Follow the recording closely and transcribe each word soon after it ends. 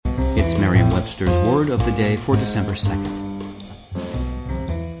That's Merriam-Webster's Word of the Day for December 2nd.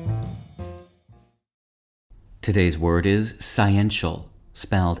 Today's word is sciential,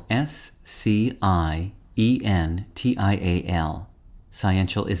 spelled S-C-I-E-N-T-I-A-L.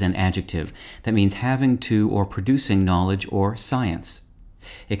 Sciential is an adjective that means having to or producing knowledge or science.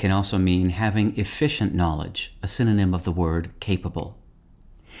 It can also mean having efficient knowledge, a synonym of the word capable.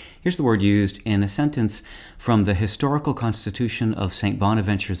 Here's the word used in a sentence from the Historical Constitution of St.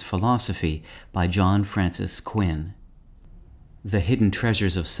 Bonaventure's Philosophy by John Francis Quinn. The hidden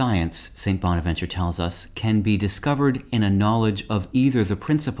treasures of science, St. Bonaventure tells us, can be discovered in a knowledge of either the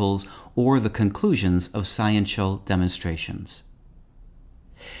principles or the conclusions of sciential demonstrations.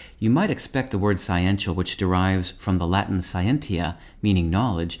 You might expect the word sciential, which derives from the Latin scientia, meaning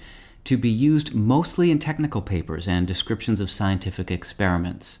knowledge, to be used mostly in technical papers and descriptions of scientific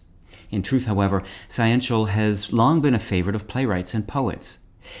experiments. In truth, however, sciential has long been a favorite of playwrights and poets.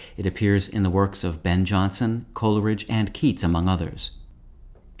 It appears in the works of Ben Jonson, Coleridge, and Keats, among others.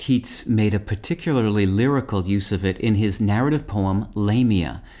 Keats made a particularly lyrical use of it in his narrative poem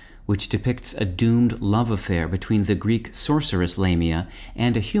Lamia, which depicts a doomed love affair between the Greek sorceress Lamia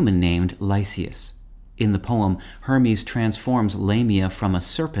and a human named Lycius. In the poem, Hermes transforms Lamia from a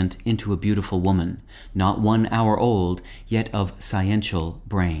serpent into a beautiful woman, not 1 hour old, yet of sciential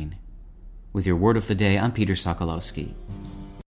brain. With your Word of the Day, I'm Peter Sokolowski.